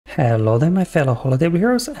Hello there my fellow holotable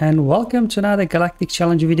heroes and welcome to another Galactic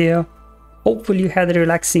challenge video. Hopefully you had a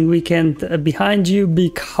relaxing weekend behind you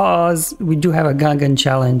because we do have a Gungan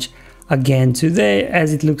challenge again today,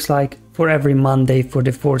 as it looks like for every Monday for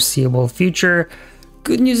the foreseeable future.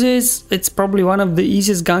 Good news is it's probably one of the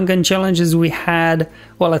easiest Gungan challenges we had,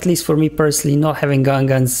 well, at least for me personally, not having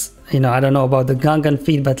Gungans. I don't know about the Gungan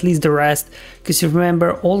feed, but at least the rest, because you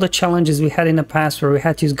remember all the challenges we had in the past where we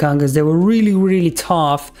had to use Gungans, they were really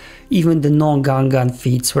tough, even the non-Gungan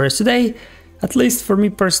feeds, whereas today, at least for me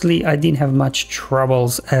personally, I didn't have much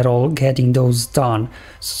troubles at all getting those done.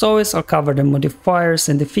 So as I'll cover the modifiers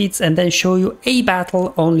and the feats and then show you a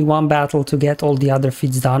battle, only one battle to get all the other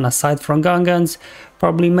feats done aside from Gungans.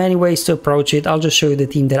 Probably many ways to approach it. I'll just show you the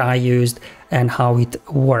team that I used and how it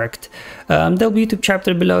worked. There'll be a YouTube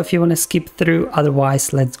chapter below if you want to skip through.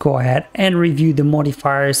 Otherwise, let's go ahead and review the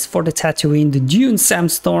modifiers for the Tatooine, the Dune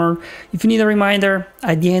Sandstorm. If you need a reminder,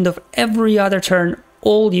 at the end of every other turn,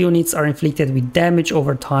 all units are inflicted with damage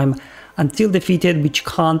over time until defeated, which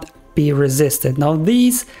can't be resisted. Now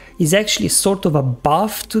this is actually sort of a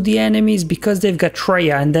buff to the enemies because they've got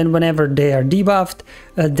Traya, and then whenever they are debuffed,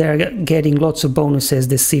 they're getting lots of bonuses,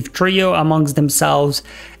 the Sith trio amongst themselves,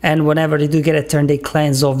 and whenever they do get a turn, they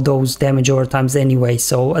cleanse off those damage over times anyway.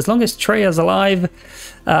 So as long as Traya is alive,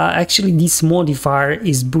 actually this modifier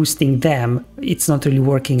is boosting them. It's not really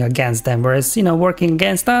working against them, whereas working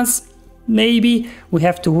against us, maybe we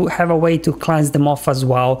have to have a way to cleanse them off as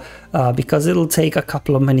well, because it'll take a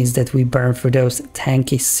couple of minutes that we burn for those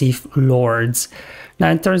tanky Sith lords. Now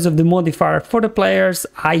in terms of the modifier for the players,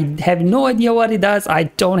 I have no idea what it does. I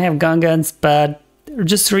don't have Gungans, but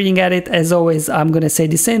just reading at it, as always, I'm gonna say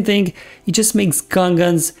the same thing. It just makes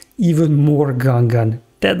Gungans even more Gungan.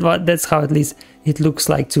 That's how at least it looks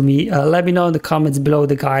like to me. Let me know in the comments below,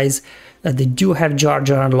 the guys that do have Jar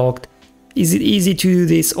Jar unlocked. Is it easy to do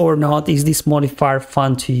this or not? Is this modifier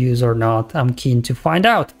fun to use or not? I'm keen to find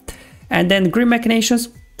out. And then Grim Machinations,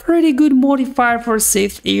 pretty good modifier for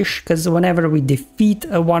Sith-ish, because whenever we defeat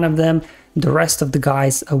one of them, the rest of the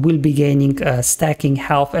guys will be gaining stacking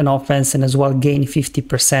health and offense, and as well gain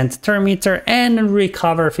 50% turn meter and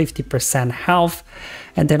recover 50% health.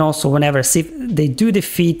 And then also whenever Sith, they do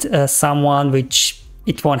defeat someone, which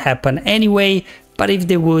it won't happen anyway, but if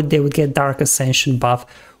they would get Dark Ascension buff,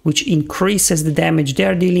 which increases the damage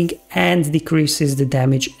they're dealing and decreases the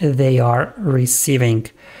damage they are receiving.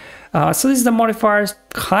 So this is the modifiers,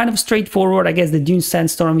 kind of straightforward. I guess the Dune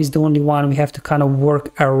Sandstorm is the only one we have to kind of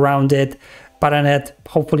work around it, but on that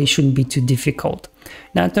hopefully shouldn't be too difficult.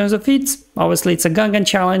 Now in terms of feats, obviously it's a Gungan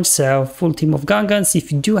challenge, so full team of Gungans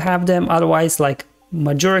if you do have them. Otherwise, like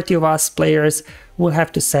majority of us players, will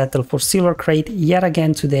have to settle for Silver Crate yet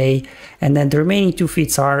again today. And then the remaining two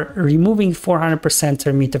feats are removing 400%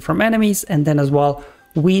 turn meter from enemies, and then as well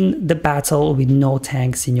win the battle with no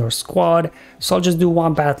tanks in your squad. So I'll just do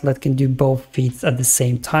one battle that can do both feats at the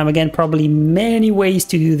same time. Again, probably many ways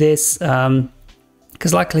to do this,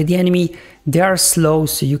 because luckily the enemy, they are slow,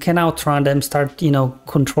 so you can outrun them, start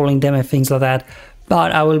controlling them and things like that.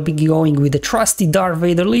 But I will be going with the trusty Darth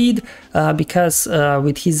Vader lead, because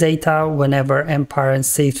with his Zeta, whenever Empire and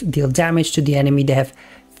Sith deal damage to the enemy, they have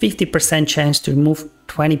 50% chance to remove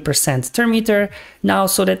 20% turn meter. Now,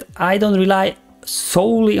 so that I don't rely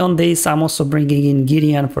solely on this, I'm also bringing in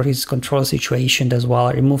Gideon for his control situation as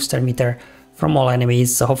well. Removes turn meter from all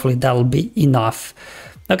enemies, so hopefully that'll be enough.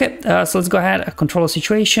 Okay, so let's go ahead, control the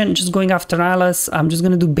situation. Just going after Nihilus. I'm just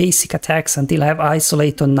going to do basic attacks until I have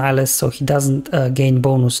Isolate on Nihilus so he doesn't gain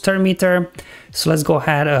bonus turn meter. So let's go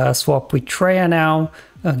ahead, swap with Traya now,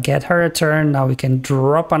 get her a turn. Now we can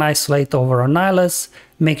drop an Isolate over on Nihilus.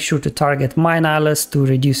 Make sure to target my Nihilus to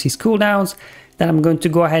reduce his cooldowns. Then I'm going to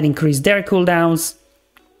go ahead and increase their cooldowns.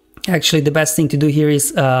 Actually, the best thing to do here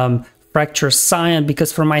is Fracture Cyan,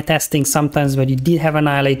 because for my testing, sometimes when you did have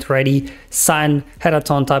Annihilate ready, Cyan had a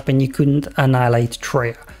taunt up and you couldn't annihilate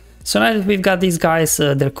Traya. So now that we've got these guys,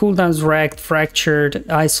 their cooldowns wrecked, fractured,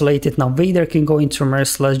 isolated, now Vader can go into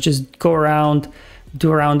Merciless. Just go around,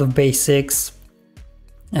 do a round of basics,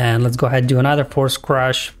 and let's go ahead and do another Force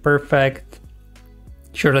Crush. Perfect.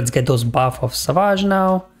 Sure, let's get those buff of Savage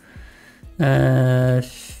now. Yeah,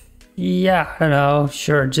 I don't know,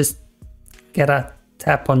 sure, just get a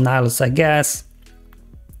tap on Nihilus, I guess.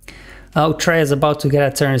 Oh, Trey is about to get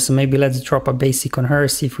a turn, so maybe let's drop a basic on her,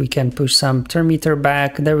 see if we can push some turn meter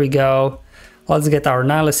back. There we go. Let's get our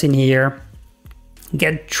Nihilus in here,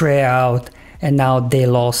 get Trey out, and now they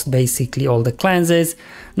lost basically all the cleanses.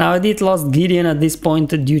 Now I did lost Gideon at this point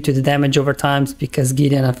due to the damage over times, because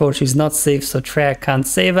Gideon unfortunately is not safe, so Trey can't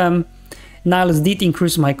save him. Nihilus did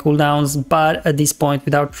increase my cooldowns, but at this point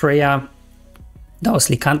without Traya,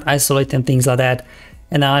 obviously can't isolate and things like that.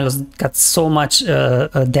 And I got so much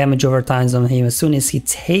damage over times on him. As soon as he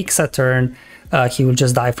takes a turn, he will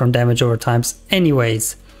just die from damage over times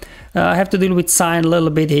anyways. I have to deal with Sign a little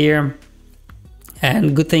bit here.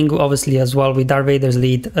 And good thing obviously as well with Darth Vader's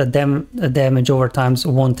lead, damage over times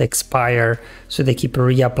won't expire, so they keep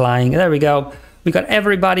reapplying. There we go. We got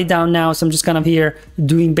everybody down now, so I'm just kind of here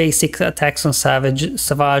doing basic attacks on Savage.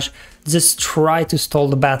 Just try to stall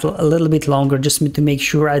the battle a little bit longer, just to make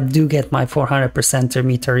sure I do get my 400%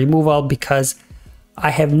 termeter removal, because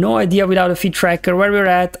I have no idea without a feed tracker where we're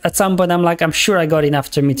at. At some point I'm like, I'm sure I got enough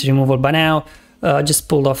termeter removal by now. Just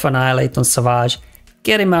pulled off Annihilate on Savage.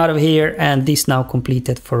 Get him out of here, and this now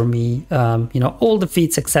completed for me, you know, all the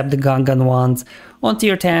feats except the Gungan ones on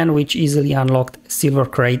tier 10, which easily unlocked Silver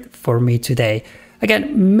Crate for me today.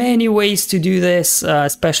 Again, many ways to do this,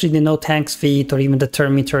 especially the no tanks feat or even the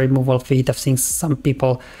termeter removal feat. I've seen some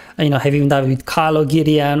people, you know, have even done it with Kylo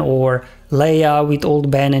Gideon or Leia with Old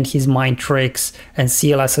Ben and his mind tricks, and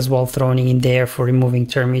CLS as well thrown in there for removing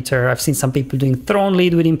termeter. I've seen some people doing Throne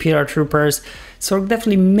Lead with Imperial Troopers. So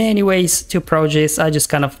definitely many ways to approach this. I just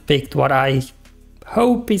kind of picked what I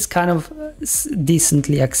hope is kind of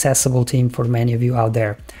decently accessible to him for many of you out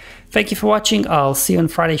there. Thank you for watching. I'll see you on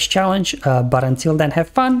Friday's challenge. But until then, have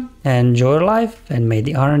fun, enjoy your life, and may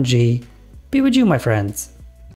the RNG be with you, my friends.